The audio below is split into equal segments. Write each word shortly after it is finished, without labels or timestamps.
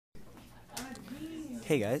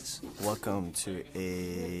Hey guys, welcome to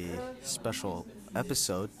a special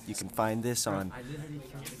episode. You can find this on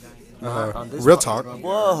this Real talk.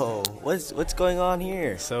 Whoa, what's going on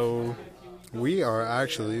here? So, we are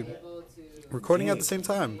actually recording at the same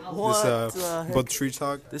time. What This the heck? both Tree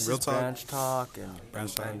Talk, This Real is Talk, Branch Talk and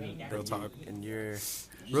Branch Talk, Real Talk, and your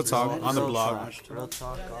Real Talk on the block. Real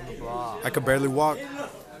Talk on the block. I could barely walk.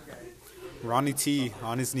 Ronnie T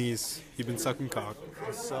on his knees. He been sucking cock.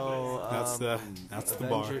 So That's the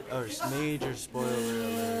bar. Major spoiler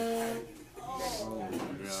alert.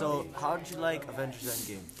 So how did you like Avengers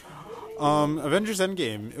Endgame? Avengers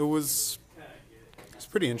Endgame. It's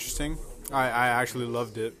pretty interesting. I actually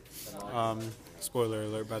loved it. Spoiler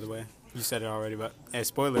alert, by the way. You said it already, but hey,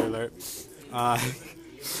 spoiler alert. I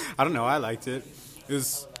don't know. I liked it. It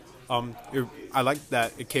was. I liked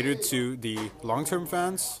that it catered to the long-term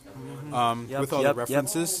fans with all the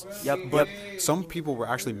references. But some people were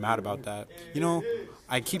actually mad about that. You know,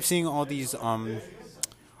 I keep seeing all these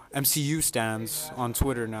MCU stands on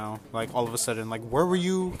Twitter now. Like all of a sudden, like, where were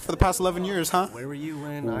you for the past 11 years, huh? Where were you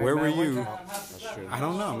when? Where were you? That's true. I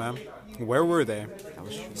don't know, man. Where were they?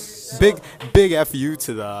 Big fu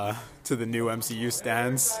to the new MCU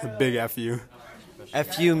stands. Big fu.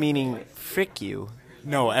 FU meaning frick you.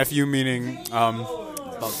 No, fu meaning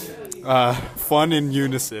fun in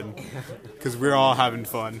unison, because we're all having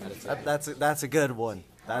fun. That's a good one.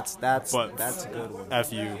 That's a good one.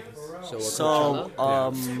 Fu. So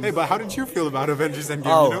Hey, but how did you feel about Avengers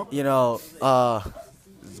Endgame?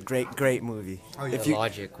 great movie. Oh, yeah. If you,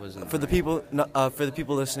 Logic wasn't for the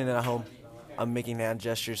people listening at home, I'm making hand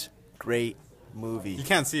gestures. Great movie. You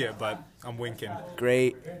can't see it, but I'm winking.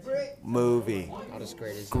 Great movie. not as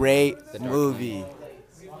great as Great The Dark movie.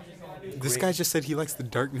 This guy just said he likes The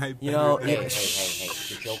Dark Knight. You know, Hey,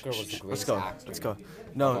 the Joker was the greatest let's go. actor. Let's go.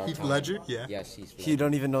 No, Heath Ledger, yeah. Yes, he's you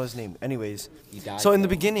don't even know his name. Anyways, he died. so in the though.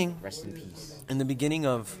 beginning, Rest in peace. in the beginning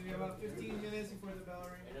of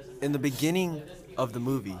the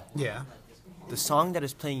movie, Yeah. the song that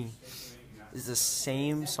is playing is the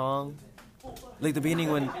same song. Like the beginning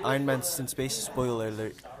when Iron Man's in space. Spoiler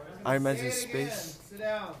alert. Iron Man's in space.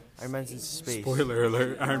 Iron Man's in space. Spoiler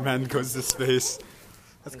alert: Iron Man goes to space.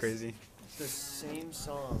 That's crazy. It's the same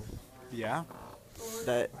song Yeah.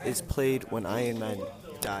 that is played when Iron Man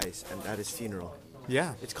dies and at his funeral.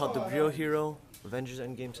 Yeah. It's called The Real Hero, Avengers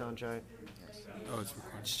Endgame soundtrack. Oh, it's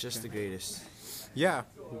recording. It's just the greatest. Yeah,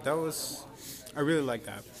 that was. I really like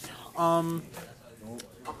that.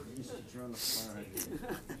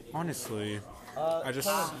 Honestly, I just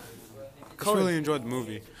really enjoyed the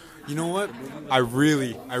movie. You know what? I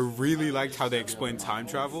really liked how they explained time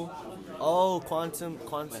travel. Oh, quantum.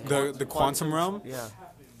 The quantum realm. Yeah.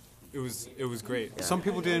 It was great. Some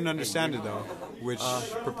people didn't understand it though, which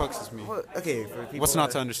perplexes me. Well, okay, for people. What's not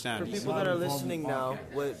to For understand? people that are listening now,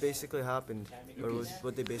 what basically happened, or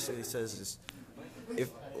what they basically says is,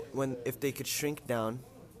 if they could shrink down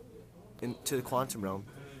into the quantum realm,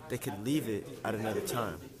 they could leave it at another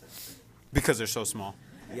time. Because they're so small.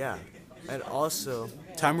 Yeah, and also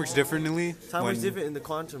Time works differently. time when- is different in the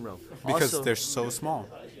quantum realm. because also, they're so small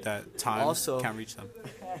that time Also- can't reach them.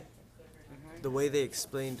 the way they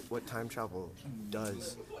explained what time travel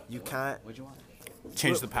does, you can't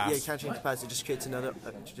Change the past. Yeah, you can't change the past. It just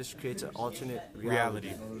creates an alternate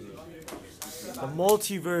reality. The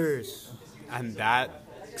multiverse. And that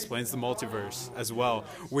explains the multiverse as well,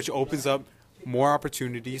 which opens up more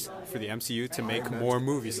opportunities for the MCU to make more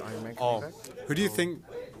movies. Iron Man coming back? Who do you think?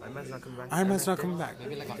 Iron Man's not coming back. Iron Man's not coming back.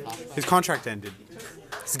 His contract ended.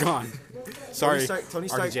 He's gone. Sorry, Tony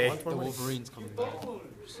Stark RDJ. wants more money. Wolverine's coming back.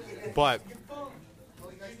 But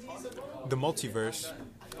the multiverse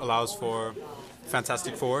allows for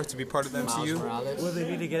Fantastic Four to be part of the Miles MCU. Morales. Well, they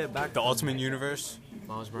need to get it back. The Ultimate Universe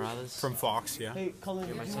Miles Morales. from Fox, yeah. Hey, Colin.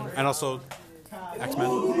 And also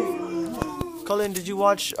X-Men. Colin, did you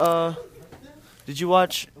watch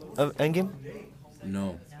Endgame?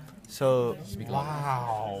 No. So,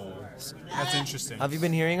 Wow. That's interesting. have you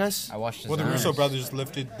been hearing us? I watched. Well, the Design. Russo brothers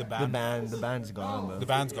lifted the band. The band's gone, bro. The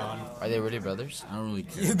band's gone. Are they really brothers? I don't really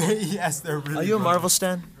care. Yes, they're really Are you a good. Marvel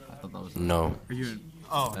stan? No. Are you?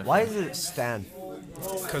 Oh, Why is it stan?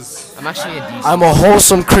 because I'm actually a decent. I'm a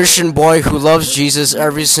wholesome Christian boy who loves Jesus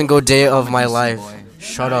every single day of my life.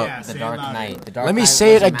 Shut up. The Dark Knight. The Dark Let me Knight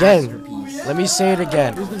say was it a again. masterpiece. Let me say it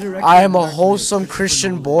again. I am a wholesome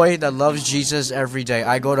Christian boy that loves Jesus every day.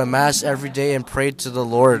 I go to mass every day and pray to the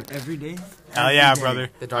Lord. Every day? hell yeah, brother.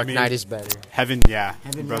 The Dark I mean, Knight is better. heaven, yeah,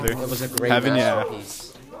 brother. It was a great Heaven, yeah. masterpiece.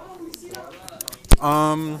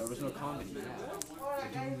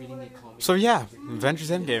 So yeah, Avengers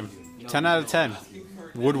Endgame, 10 out of 10.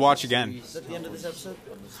 would watch again. Is that the end of this episode?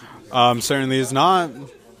 Certainly is not.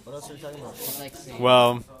 What else are we talking about?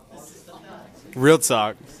 Well, real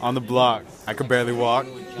talk on the block. I could barely walk.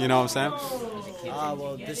 You know what I'm saying?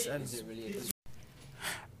 Well, this ends.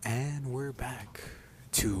 And we're back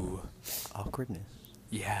to Awkwardness.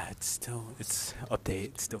 yeah. It's update.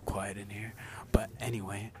 It's still quiet in here. But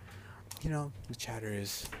anyway, the chatter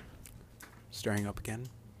is stirring up again.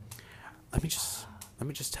 Let me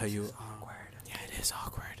just tell you. Yeah, it is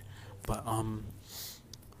awkward. But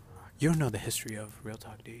you don't know the history of Real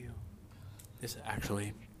Talk, do you? This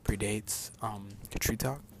actually predates Tree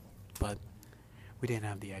Talk, but we didn't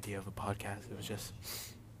have the idea of a podcast. It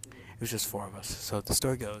was just four of us. So the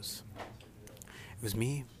story goes, it was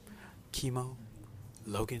me, Chemo,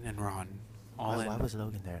 Logan, and Ron. Why was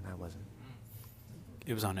Logan there and I wasn't?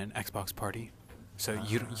 It was on an Xbox party. So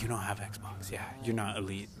you don't have Xbox. Yeah, you're not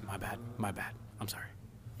elite. My bad. I'm sorry.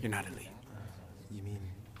 You're not elite. You mean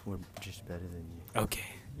we're just better than you? Okay.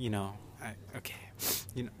 Okay.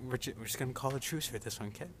 We're just gonna call a truce for this one,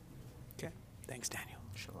 okay? Okay. Thanks, Daniel.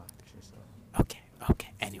 Chillax yourself. Okay.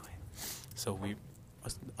 Anyway, so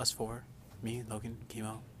us four, me, Logan,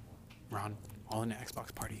 Chemo, Ron, all in an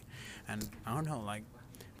Xbox party, and I don't know, like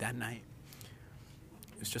that night,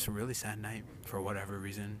 it was just a really sad night for whatever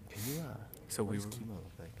reason. Can you So what we does were. chemo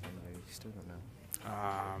look like? I still don't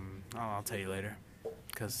know. I'll tell you later,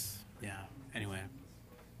 cause yeah. Anyway.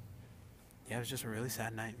 Yeah, it was just a really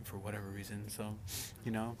sad night for whatever reason. So,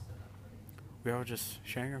 we were all just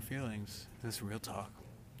sharing our feelings. This is real talk.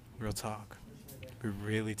 Real talk. We're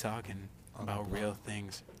really talking about real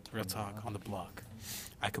things. Real talk on the block.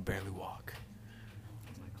 I could barely walk.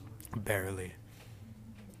 Barely.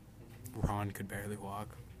 Ron could barely walk.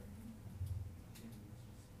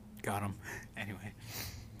 Got him. Anyway.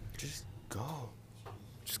 Just go.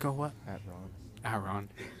 Just go what? At Ron. Ron.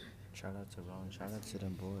 Shout out to Ron. Shout out to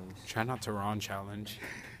them boys. Try not to Ron challenge.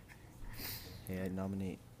 Hey, I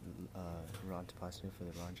nominate Ron Tapasner for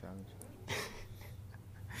the Ron challenge.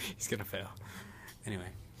 He's gonna fail. Anyway.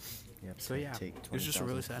 Yep. So yeah, take it was just a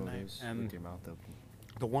really 20,000 sad night, photos and with your mouth open.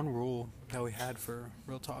 the one rule that we had for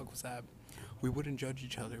Real Talk was that we wouldn't judge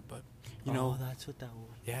each other, but That's what that was.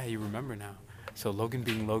 yeah, you remember now. So Logan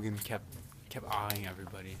being Logan kept eyeing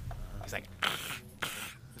everybody. He's like,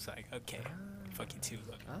 it's like, okay, fuck you too,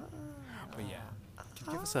 Logan. But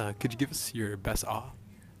yeah, could you give us your best awe?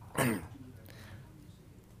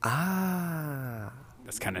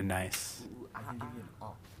 That's kind of nice. I can give you an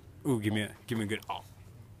awe. Ooh, give me a good awe.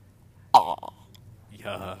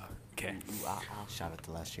 Yeah. Okay. Shout out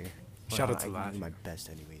to last year. Shout out to I can last do my best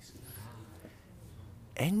anyways.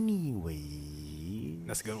 Anyway.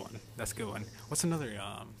 That's a good one. What's another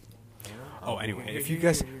anyway, if you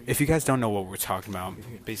guys don't know what we're talking about,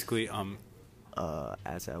 basically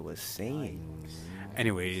As I was saying.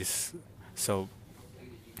 anyways, so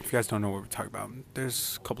if you guys don't know what we're talking about,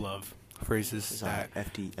 there's a couple of phrases that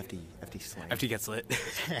FD slang. FT gets lit.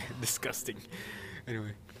 Disgusting.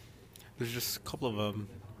 Anyway, there's just a couple of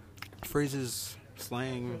phrases,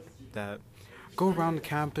 slang that go around the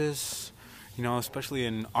campus, especially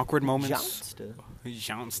in awkward moments.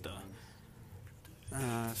 Jansta.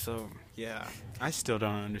 So yeah, I still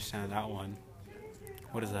don't understand that one.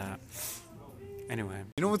 What is that? Anyway,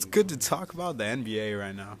 you know what's good to talk about? The NBA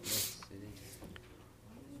right now.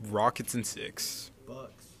 Rockets in 6.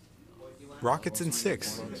 Rockets in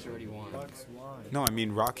 6. No, I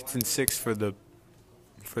mean Rockets in 6 for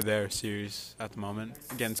their series at the moment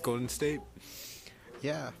against Golden State.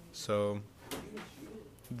 Yeah, so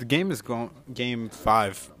the game is game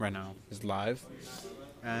 5 right now is live,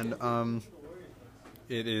 and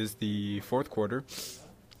it is the fourth quarter.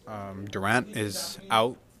 Durant is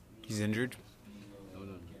out; he's injured,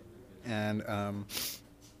 and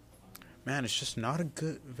man, it's just not a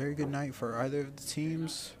very good night for either of the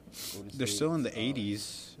teams. They're still in the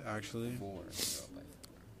 80s, actually.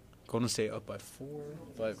 Golden State up by 4,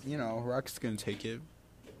 but Rockets gonna take it.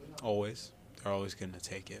 Always, they're always gonna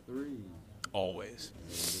take it. Always.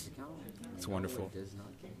 It's wonderful.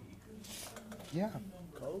 Yeah.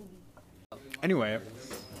 Anyway,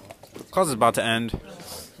 class is about to end. Can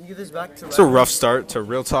you give this back to It's a rough start to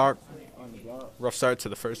Real Talk. Rough start to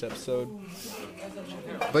the first episode.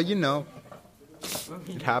 But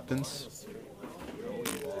it happens.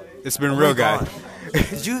 It's been real, guys.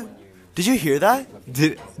 Did you hear that?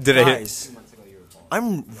 Did I hit? Guys,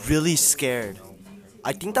 I'm really scared.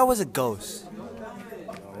 I think that was a ghost.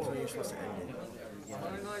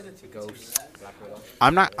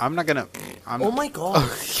 I'm not gonna. Oh my god.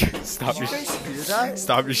 Stop Did you your guys hear that?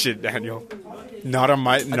 Stop your shit, Daniel. Not on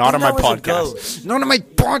my think that was a podcast. ghost. Not on my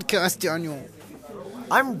podcast, Daniel.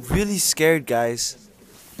 I'm really scared, guys.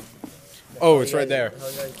 Oh, it's right there.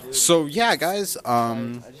 So yeah, guys.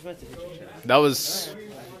 That was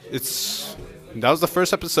the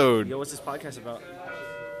first episode. Yo, what's this podcast about?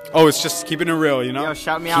 Oh, it's just keeping it real, you know. Yo,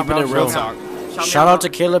 shout me out, Keeping bro. it real. Talk. Shout out to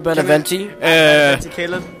Caleb Beneventi. To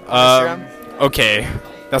Caleb. on Instagram. Okay,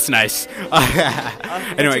 that's nice.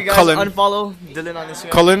 Anyway, You guys Cullen. unfollow Dylan on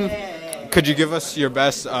Instagram. Cullen, could you give us your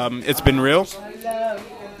best? It's been real.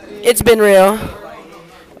 It's been real.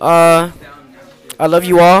 I love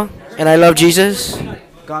you all, and I love Jesus.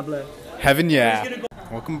 God bless. Heaven, yeah.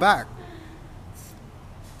 Welcome back.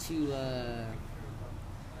 To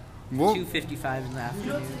Whoa, 2:55 in the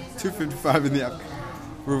afternoon. 2:55 in the afternoon.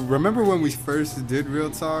 Remember when we first did Real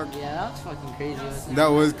Talk? Yeah, that was fucking crazy, wasn't it? That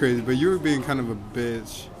was crazy, but you were being kind of a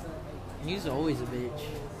bitch. He's always a bitch.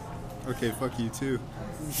 Okay, fuck you too.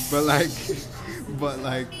 But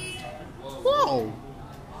like, whoa.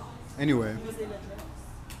 Anyway,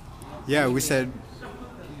 yeah, we said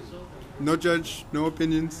no judge, no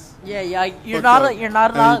opinions. Yeah, you're Fuck not up. you're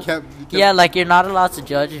not And you allowed. kept- Yeah, like you're not allowed to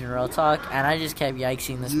judge in Real Talk, and I just kept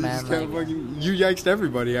yikesing this you man. just kept Like, you yiked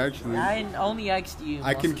everybody actually. I only yiked you.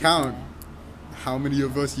 I most can of the count time. how many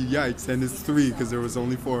of us you yiked, and it's 3 because there was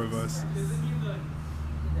only 4 of us.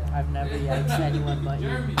 I've never yiked anyone but you.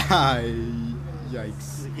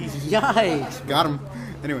 Yikes. Yikes! Got him.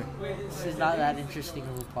 Anyway, This is not that interesting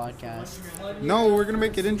of a podcast. no, we're gonna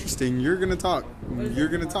make it interesting. You're gonna talk. You're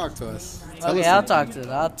gonna talk to us. Tell Okay, us I'll something. talk to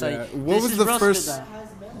them. I'll tell Yeah. you. What This was is the real first? spit,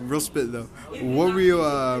 Real spit though. What were you?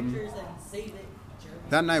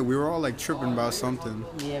 That night we were all like tripping about something.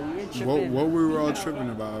 though. Yeah, we were tripping. What we were all tripping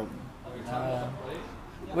about?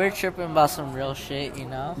 We're tripping about some real shit, you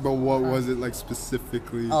know. But what was it like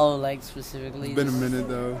specifically? Oh, like specifically. It's been a this- minute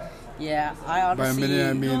though. Yeah, I honestly. By a minute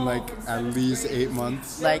I mean like at least 8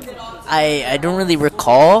 months. Like, I don't really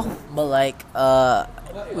recall, but like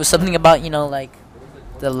it was something about, you know, like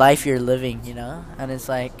the life you're living, you know, and it's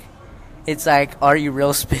like are you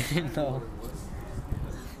real spitting? No.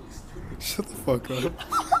 Shut the fuck up.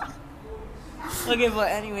 Okay, but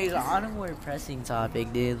anyways, on a more pressing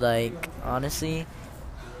topic, dude. Like, honestly,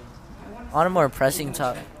 on a more pressing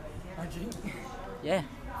topic. Yeah.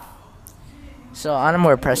 So on a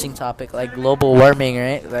more pressing topic, like global warming,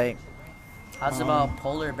 right? Like, how's about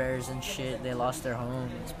polar bears and shit? They lost their home.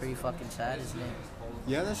 It's pretty fucking sad, isn't it?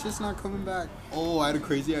 Yeah, that shit's not coming back. Oh, I had a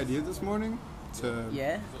crazy idea this morning to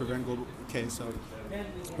Yeah? prevent global. Okay, so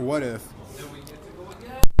what if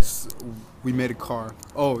we made a car?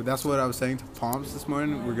 Oh, that's what I was saying to Palms this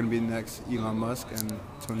morning. We're gonna be the next Elon Musk and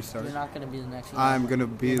Tony Stark. You're not gonna be the next. I'm Elon. gonna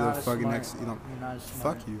be You're the not as fucking smart. next Elon. You're not as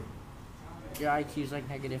smart. Fuck you. Your IQ's like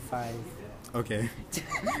 -5. Okay.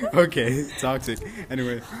 Okay, toxic.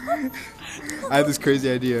 Anyway, I had this crazy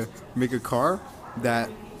idea. Make a car that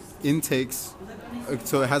intakes,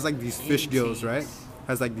 so it has like these fish gills, right?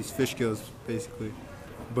 Has like these fish gills, basically.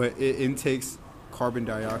 But it intakes carbon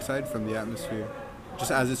dioxide from the atmosphere.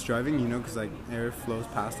 Just as it's driving, you know, because like air flows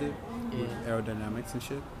past it with aerodynamics and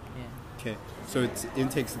shit. Yeah. Okay, so it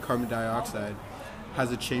intakes the carbon dioxide,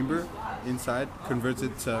 has a chamber inside, converts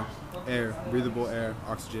it to air, breathable air,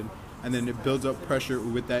 oxygen, and then it builds up pressure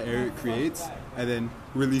with that air it creates, and then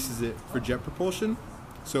releases it for jet propulsion.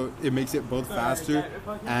 So it makes it both faster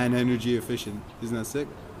and energy efficient. Isn't that sick?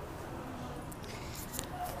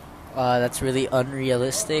 That's really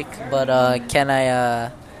unrealistic. But can I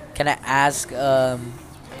ask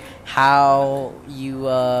how you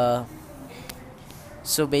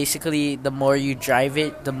So basically, the more you drive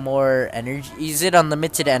it, the more energy. Is it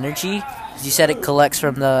unlimited energy? You said it collects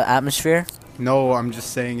from the atmosphere. No, I'm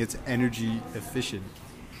just saying it's energy efficient.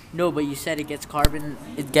 No, but you said it gets carbon.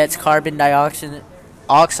 It gets carbon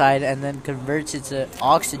dioxide and then converts it to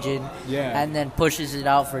oxygen. Yeah. And then pushes it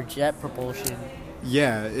out for jet propulsion.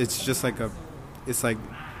 Yeah, it's just like it's like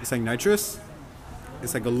nitrous.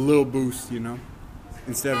 It's like a little boost, you know,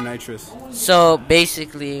 instead of nitrous. So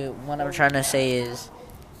basically, what I'm trying to say is,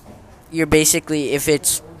 you're basically, if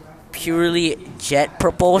it's purely jet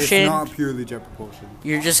propulsion, It's not purely jet propulsion.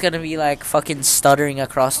 you're just gonna be like fucking stuttering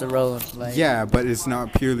across the road. Like, Yeah, but it's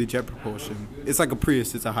not purely jet propulsion. It's like a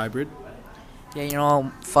Prius. It's a hybrid. yeah, you know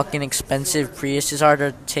how fucking expensive Priuses are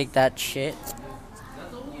to take that shit.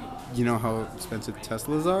 You know how expensive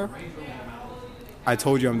Teslas are? I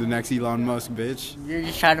told you I'm the next Elon Musk, bitch. You're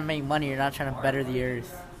just trying to make money. You're not trying to better the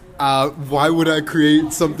earth. Why would I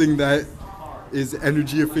create something that is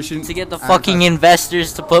energy efficient? To get the and fucking fast?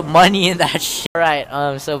 investors to put money in that shit. Right.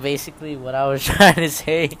 So basically, what I was trying to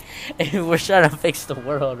say, we're trying to fix the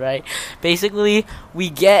world, right? Basically, we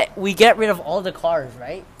get rid of all the cars,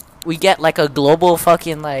 right? We get like a global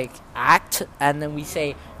fucking like act, and then we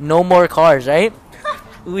say no more cars, right?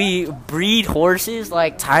 we breed horses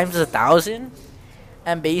like times 1,000,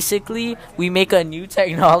 and basically we make a new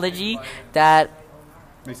technology that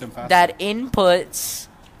Makes them faster. that inputs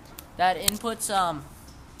that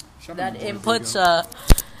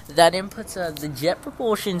inputs the jet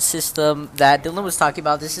propulsion system that Dylan was talking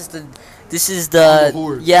about. This is the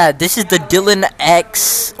horse. this is the Dylan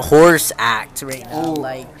X Horse Act right now.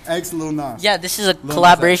 Like, X Lil Nas. yeah, this is a Nas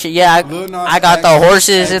collaboration. X. Yeah, Lil Nas I got the X,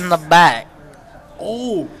 horses X. in the back.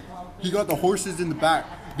 Oh, he got the horses in the back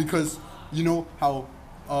because you know how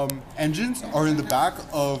engines are in the back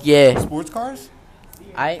of Yeah. sports cars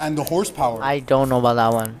I and the horsepower. I don't know about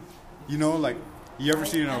that one. You know, like you ever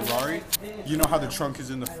seen a Rari? You know how the trunk is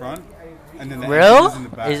in the front and then the Real? engine is in the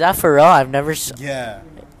back. Is that for real? I've never Yeah.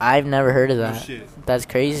 heard of that. shit. That's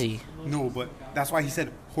crazy. No, but that's why he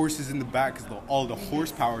said horses in the back because all the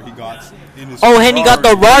horsepower he got in his. Oh, and he got the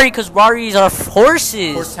Rari. Rari because Raris are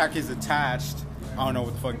horses. Horse tack is attached. I don't know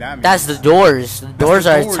what the fuck that means. That's the doors. The doors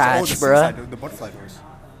are attached, the bruh. suicide, the butterfly doors.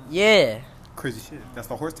 Yeah. Crazy shit. That's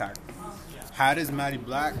the horse tack. Hat is Matty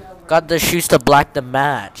Black. Got the shoes to black the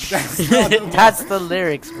match. That's not the one. That's the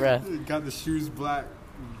lyrics, bruh. Got the shoes black.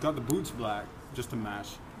 Got the boots black. Just to match.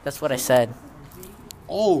 That's what I said.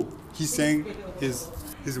 Oh, he's saying his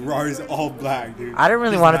Rari's all black, dude. I don't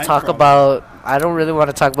really His want to talk Nightcrawler. about. I don't really want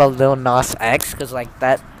to talk about Lil Nas X because like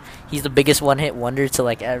that, he's the biggest one-hit wonder to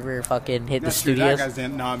like ever fucking hit the That's true. That studios.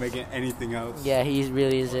 guy's not making anything else. Yeah, he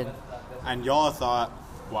really isn't. And y'all thought,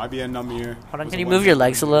 YBN Namir. Hold on, was can you the move one your who-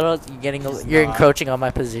 legs a little? You're not. encroaching on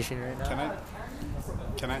my position right now.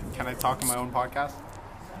 Can I talk in my own podcast?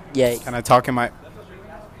 Yeah. Can I talk in my?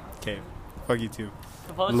 Okay, fuck you too.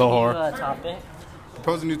 Propose Low a new, whore. topic.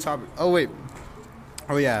 Propose a new topic. Oh wait.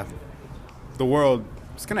 Oh yeah. The world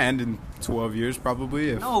is gonna end in 12 years probably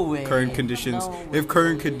if No way. current conditions No if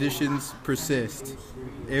current conditions persist.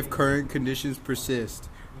 If current conditions persist,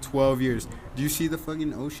 12 years. Do you see the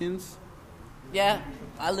fucking oceans? Yeah,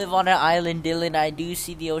 I live on an island, Dylan. I do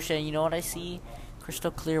see the ocean. You know what I see?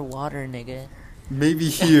 Crystal clear water, nigga. Maybe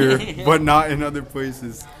here, but not in other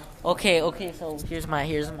places. Okay. So here's my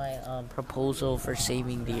proposal for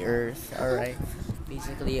saving the earth. All right.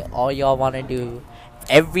 Basically, all y'all want to do,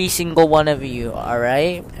 every single one of you. All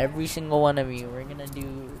right. Every single one of you. We're gonna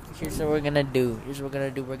do. Here's what we're gonna do.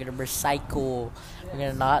 We're gonna recycle. We're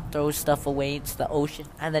gonna not throw stuff away into the ocean.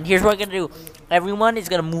 And then here's what we're gonna do. Everyone is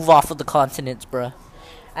gonna move off of the continents, bruh.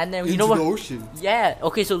 And then you know Into what? the ocean. Yeah.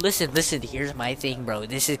 Okay. So listen. Here's my thing, bro.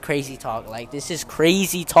 This is crazy talk. Like, this is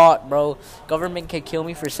crazy talk, bro. Government could kill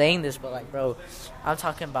me for saying this, but like, bro, I'm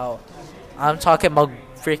talking about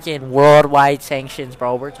freaking worldwide sanctions,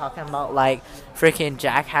 bro. We're talking about like freaking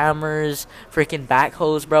jackhammers, freaking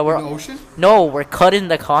backhoes, bro. In the ocean? No, we're cutting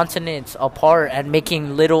the continents apart and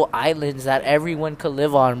making little islands that everyone could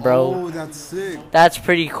live on, bro. Oh, that's sick. That's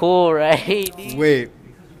pretty cool, right? Wait.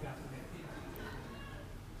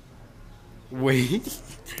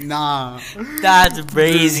 Nah. That's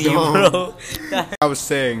crazy, dumb. bro. I was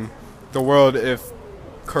saying, the world, if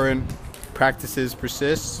current practices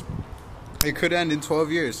persist, it could end in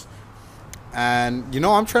 12 years. And, you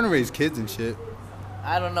know, I'm trying to raise kids and shit.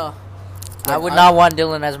 I don't know. I Like, would I- not want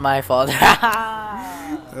Dylan as my father.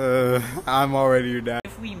 I'm already your dad.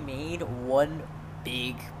 If we made one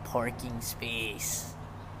big parking space,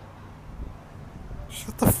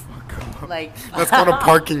 Shut the fuck up. like That's called a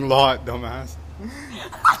parking lot, dumbass.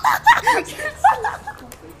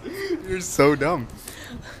 You're so dumb.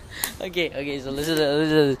 Okay. So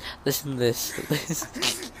listen to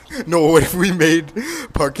this. No, what if we made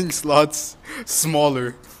parking slots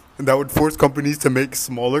smaller? And that would force companies to make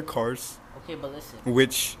smaller cars. Okay, but listen.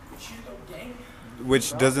 Which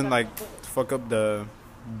doesn't like fuck up the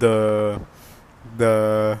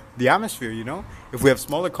atmosphere, you know? If we have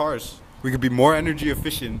smaller cars, we could be more energy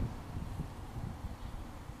efficient.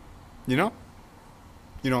 You know?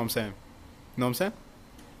 You know what I'm saying? You know what I'm saying?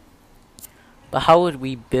 But how would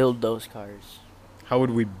we build those cars? How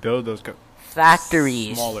would we build those cars?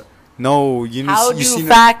 Factories. Smaller. No, you How you do seen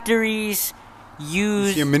factories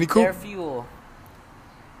use see a Mini Coupe? their fuel?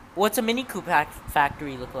 What's a Mini Coupe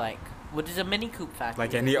factory look like? What does a Mini Coupe factory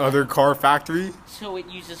like look any other car factory? So it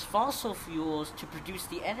uses fossil fuels to produce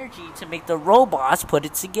the energy to make the robots put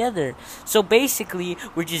it together. So basically,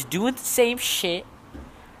 we're just doing the same shit,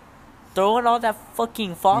 throwing all that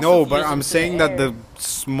fucking fossil No, fuels but I'm into saying the that air.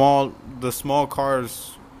 the small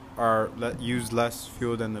cars are use less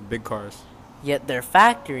fuel than the big cars. Yet their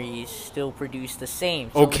factories still produce the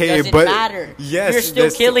same. So Okay, it doesn't but- matter. yes, You're still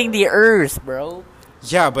that's the- killing the earth, bro.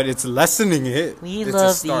 Yeah, but it's lessening it. We It's a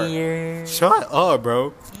love start. the earth. Shut up,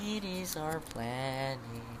 bro. It is our planet.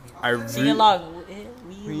 I Sing along.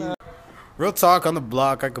 We love. Real talk on the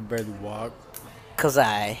block. I could barely walk. Cause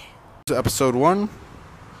I. Episode 1.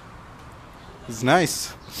 It's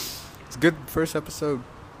nice. It's a good first episode.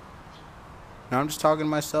 Now I'm just talking to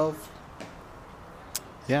myself.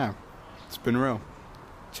 Yeah. It's been real.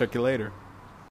 Check you later.